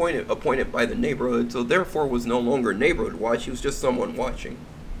not appointed by the neighborhood, so therefore was no longer neighborhood watch. He was just someone watching,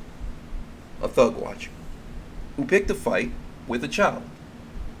 a thug watching, who picked a fight with a child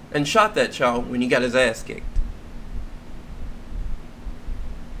and shot that child when he got his ass kicked.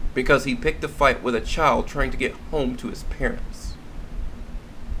 Because he picked a fight with a child trying to get home to his parents.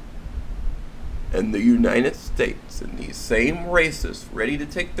 And the United States and these same racists ready to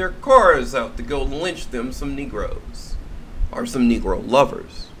take their cars out to go lynch them some Negroes. Or some Negro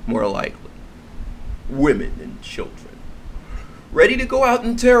lovers, more likely. Women and children. Ready to go out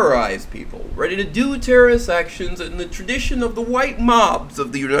and terrorize people. Ready to do terrorist actions in the tradition of the white mobs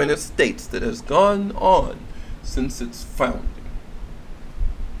of the United States that has gone on since its founding.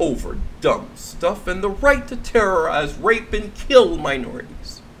 Over dumb stuff and the right to terrorize, rape, and kill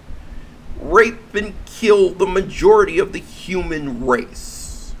minorities. Rape and kill the majority of the human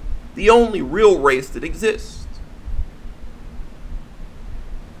race. The only real race that exists.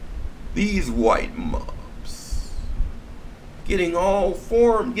 These white mobs getting all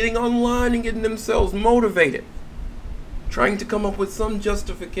formed, getting online and getting themselves motivated. Trying to come up with some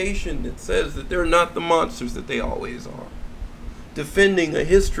justification that says that they're not the monsters that they always are. Defending a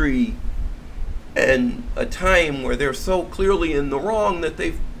history and a time where they're so clearly in the wrong that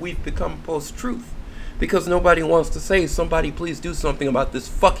we've become post-truth. Because nobody wants to say, somebody please do something about this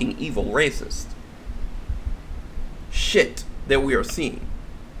fucking evil racist shit that we are seeing.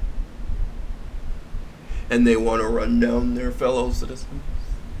 And they want to run down their fellow citizens.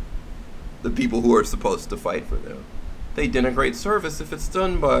 The people who are supposed to fight for them. They denigrate service if it's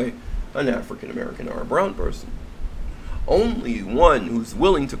done by an African American or a brown person. Only one who's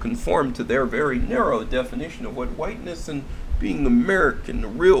willing to conform to their very narrow definition of what whiteness and being American, the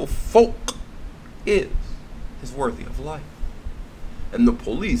real folk, is worthy of life. And the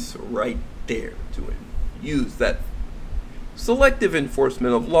police are right there to use that selective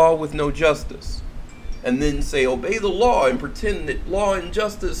enforcement of law with no justice, and then say obey the law and pretend that law and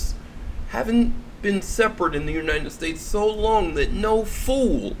justice haven't been separate in the United States so long that no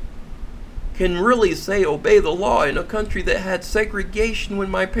fool can really say obey the law in a country that had segregation when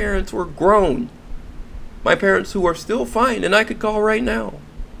my parents were grown. My parents who are still fine and I could call right now.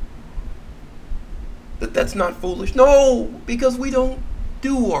 That's not foolish. No, because we don't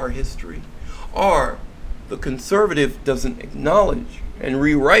do our history. The conservative doesn't acknowledge and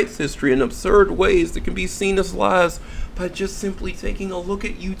rewrites history in absurd ways that can be seen as lies by just simply taking a look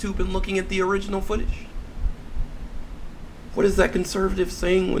at YouTube and looking at the original footage. What is that conservative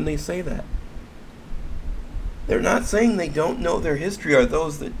saying when they say that? They're not saying they don't know their history, or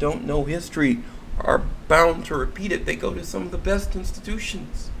those that don't know history are bound to repeat it. They go to some of the best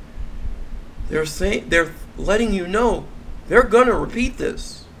institutions. They're letting you know they're gonna repeat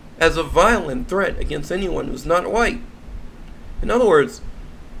this as a violent threat against anyone who's not white. In other words,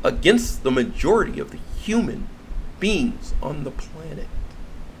 against the majority of the human beings on the planet.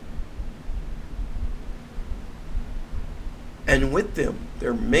 And with them,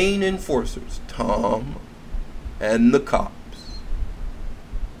 their main enforcers, Tom and the cops,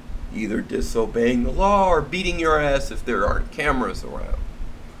 either disobeying the law or beating your ass if there aren't cameras around.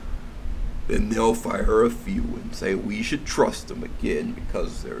 Then they'll fire a few and say we should trust them again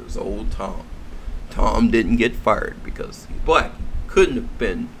because there's old Tom. Tom didn't get fired because he's black. He couldn't have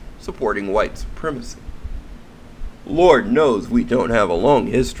been supporting white supremacy. Lord knows we don't have a long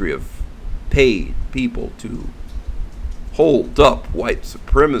history of paid people to hold up white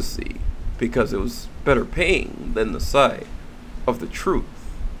supremacy because it was better paying than the side of the truth.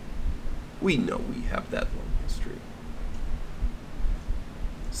 We know we have that long history.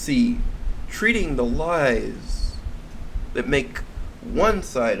 See, treating the lies that make one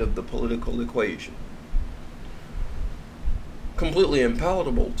side of the political equation completely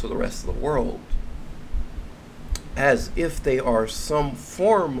unpalatable to the rest of the world as if they are some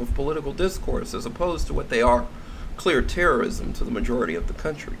form of political discourse as opposed to what they are, clear terrorism to the majority of the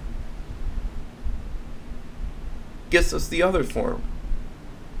country, gets us the other form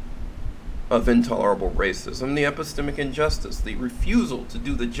of intolerable racism, the epistemic injustice, the refusal to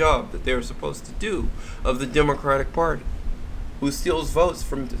do the job that they're supposed to do of the Democratic Party, who steals votes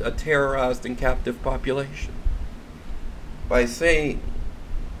from a terrorized and captive population by saying,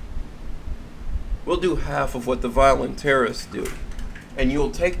 we'll do half of what the violent terrorists do, and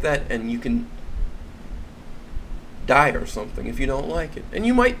you'll take that and you can die or something if you don't like it. And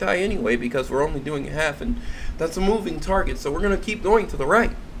you might die anyway because we're only doing half, and that's a moving target, so we're going to keep going to the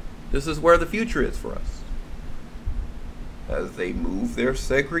right. This is where the future is for us. As they move their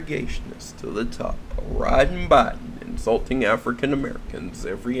segregationists to the top, riding Biden, insulting African Americans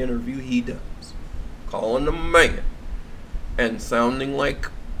every interview he does, calling them a man, and sounding like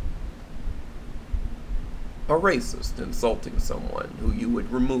a racist, insulting someone who you would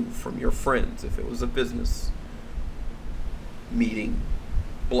remove from your friends if it was a business meeting,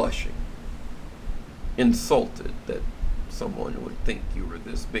 blushing, insulted that someone would think you were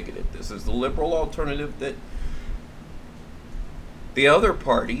this bigoted. This is the liberal alternative that the other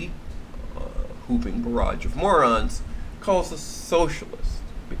party, whooping barrage of morons, calls a socialist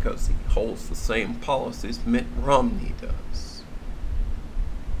because he holds the same policies Mitt Romney does.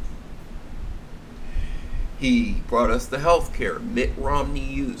 He brought us the health care Mitt Romney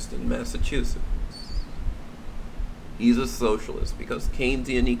used in Massachusetts. He's a socialist because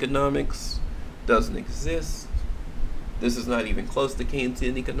Keynesian economics doesn't exist. This is not even close to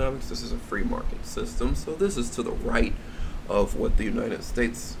Keynesian economics. This is a free market system. So this is to the right of what the United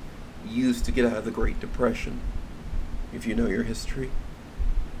States used to get out of the Great Depression, if you know your history.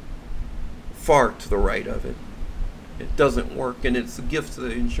 Far to the right of it. It doesn't work, and it's a gift to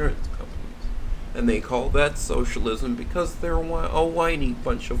the insurance companies. And they call that socialism because they're a whiny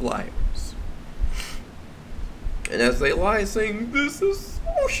bunch of liars. And as they lie saying, this is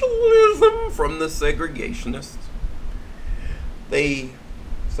socialism from the segregationists, they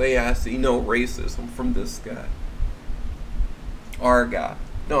say, I see no racism from this guy. Our guy,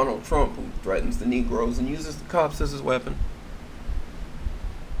 Donald Trump, who threatens the Negroes and uses the cops as his weapon.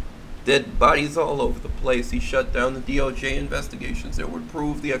 Dead bodies all over the place. He shut down the DOJ investigations that would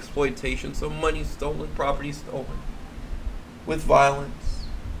prove the exploitation, so money stolen, property stolen, with violence.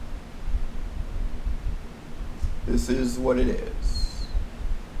 This is what it is.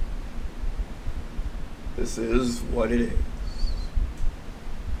 This is what it is.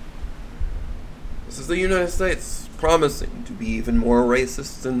 This is the United States promising to be even more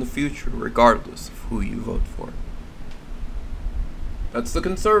racist in the future, regardless of who you vote for. That's the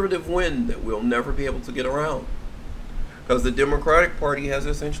conservative wind that we'll never be able to get around. Because the Democratic Party has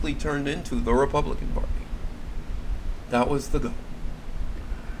essentially turned into the Republican Party. That was the goal.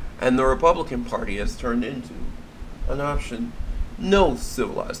 And the Republican Party has turned into an option no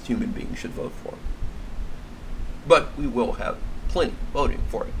civilized human being should vote for. But we will have plenty voting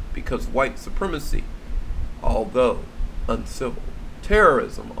for it, because white supremacy, although uncivil,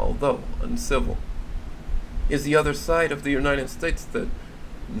 terrorism, although uncivil, is the other side of the United States that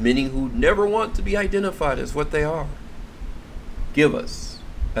many who never want to be identified as what they are give us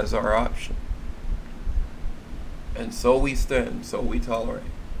as our option. And so we stand, so we tolerate.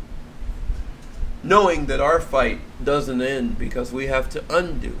 Knowing that our fight doesn't end because we have to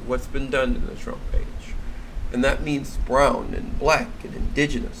undo what's been done in the Trump age. And that means brown and black and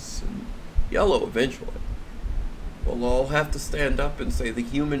indigenous and yellow eventually. We'll all have to stand up and say the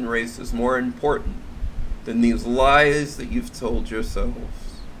human race is more important than these lies that you've told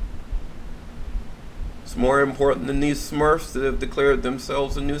yourselves. It's more important than these Smurfs that have declared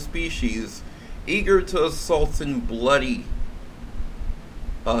themselves a new species, eager to assault and bloody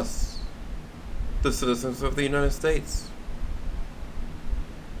us, the citizens of the United States.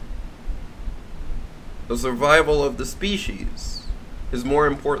 The survival of the species is more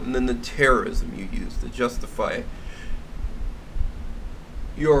important than the terrorism you use to justify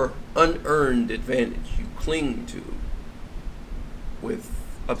your unearned advantage you cling to with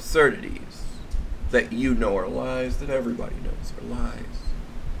absurdities that you know are lies, that everybody knows are lies.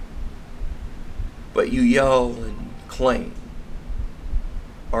 But you yell and claim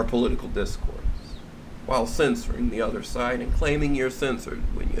our political discourse while censoring the other side and claiming you're censored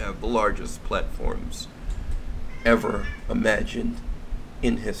when you have the largest platforms ever imagined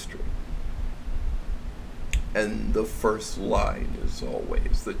in history. And the first line is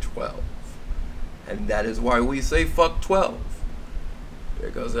always the 12. And that is why we say fuck 12.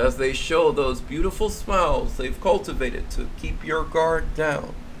 Because as they show those beautiful smiles they've cultivated to keep your guard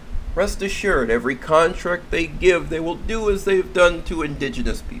down, rest assured every contract they give, they will do as they've done to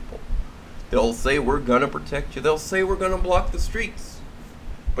indigenous people. They'll say we're gonna protect you. They'll say we're gonna block the streets.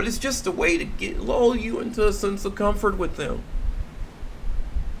 But it's just a way to lull you into a sense of comfort with them,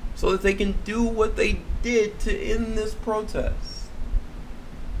 so that they can do what they did to end this protest.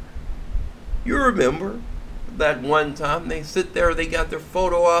 You remember that one time they sit there, they got their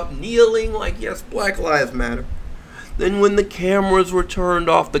photo out, kneeling like, yes, Black Lives Matter. Then when the cameras were turned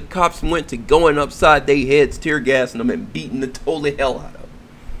off, the cops went to going upside their heads, tear gassing them and beating the totally hell out of them.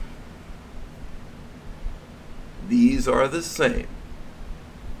 These are the same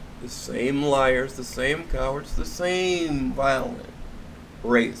liars, the same cowards, the same violent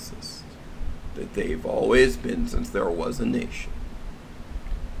racists that they've always been since there was a nation.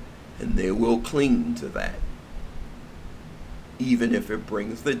 And they will cling to that, even if it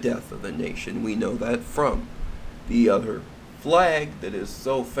brings the death of the nation. We know that from the other flag that is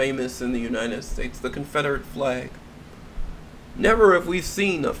so famous in the United States, the Confederate flag. Never have we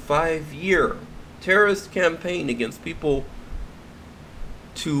seen a 5-year terrorist campaign against people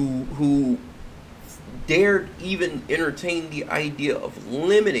who dared even entertain the idea of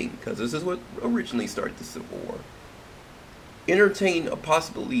limiting, because this is what originally started the Civil War, entertain a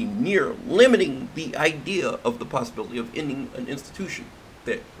possibility near limiting the idea of the possibility of ending an institution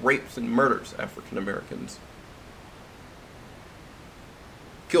that rapes and murders African Americans,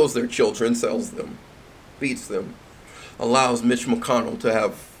 kills their children, sells them, beats them, allows Mitch McConnell to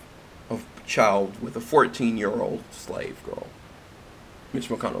have a child with a 14-year-old slave girl. Mitch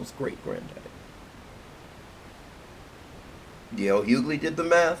McConnell's great-granddaddy. D.L. Hughley did the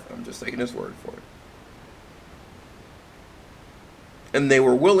math. I'm just taking his word for it. And they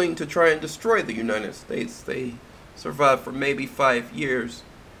were willing to try and destroy the United States. They survived for maybe 5 years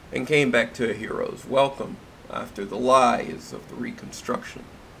and came back to a hero's welcome after the lies of the Reconstruction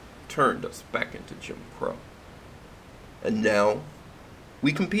turned us back into Jim Crow. And now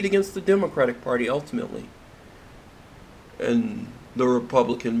we compete against the Democratic Party ultimately. And the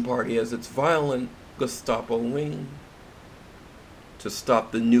Republican Party as its violent Gestapo wing to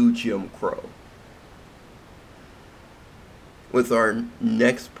stop the new Jim Crow. With our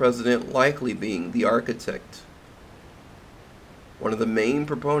next president likely being the architect, one of the main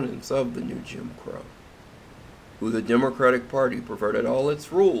proponents of the new Jim Crow, who the Democratic Party perverted all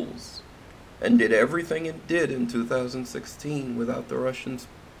its rules and did everything it did in 2016 without the Russians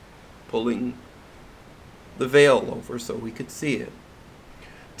pulling the veil over so we could see it,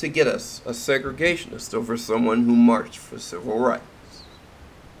 to get us a segregationist over someone who marched for civil rights.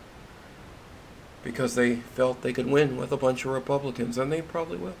 Because they felt they could win with a bunch of Republicans, and they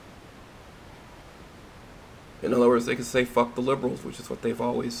probably will. In other words, they could say fuck the liberals, which is what they've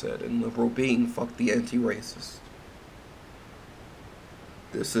always said, and liberal being fuck the anti-racist.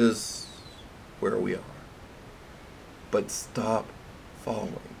 This is where we are. But stop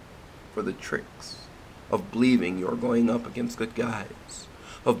falling for the tricks of believing you're going up against good guys,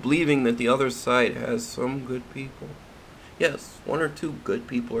 of believing that the other side has some good people. Yes, one or two good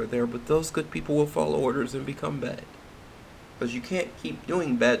people are there, but those good people will follow orders and become bad. Because you can't keep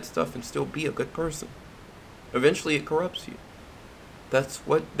doing bad stuff and still be a good person. Eventually it corrupts you. That's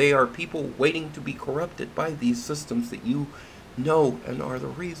what they are, people waiting to be corrupted by these systems that you know and are the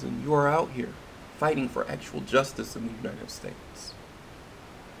reason you are out here fighting for actual justice in the United States.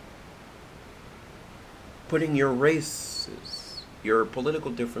 Putting your races, your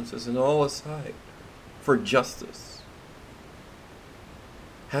political differences and all aside for justice.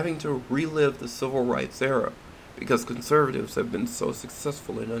 Having to relive the civil rights era because conservatives have been so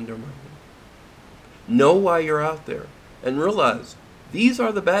successful in undermining. Know why you're out there and realize these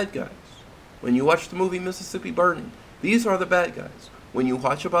are the bad guys. When you watch the movie Mississippi Burning, these are the bad guys. When you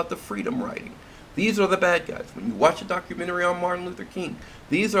watch about the freedom riding, these are the bad guys. When you watch a documentary on Martin Luther King,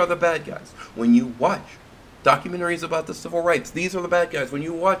 these are the bad guys. When you watch documentaries about the civil rights, these are the bad guys. When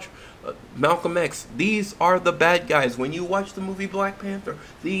you watch Malcolm X, these are the bad guys. When you watch the movie Black Panther,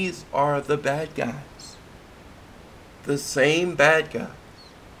 these are the bad guys. The same bad guys.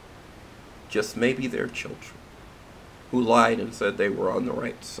 Just maybe their children, who lied and said they were on the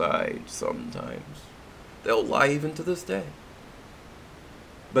right side sometimes. They'll lie even to this day.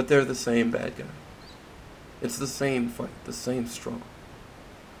 But they're the same bad guys. It's the same fight, the same struggle.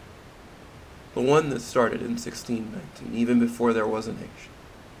 The one that started in 1619, even before there was a nation.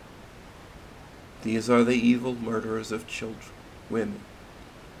 These are the evil murderers of children, women.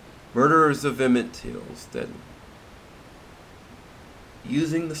 Murderers of Emmett Till's dead ones.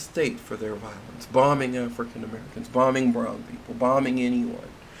 Using the state for their violence, bombing African Americans, bombing brown people, bombing anyone,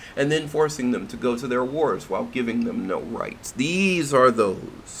 and then forcing them to go to their wars while giving them no rights. These are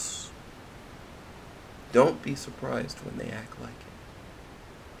those. Don't be surprised when they act like it.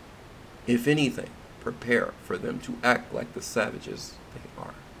 If anything, prepare for them to act like the savages they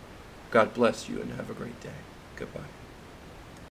are. God bless you and have a great day. Goodbye.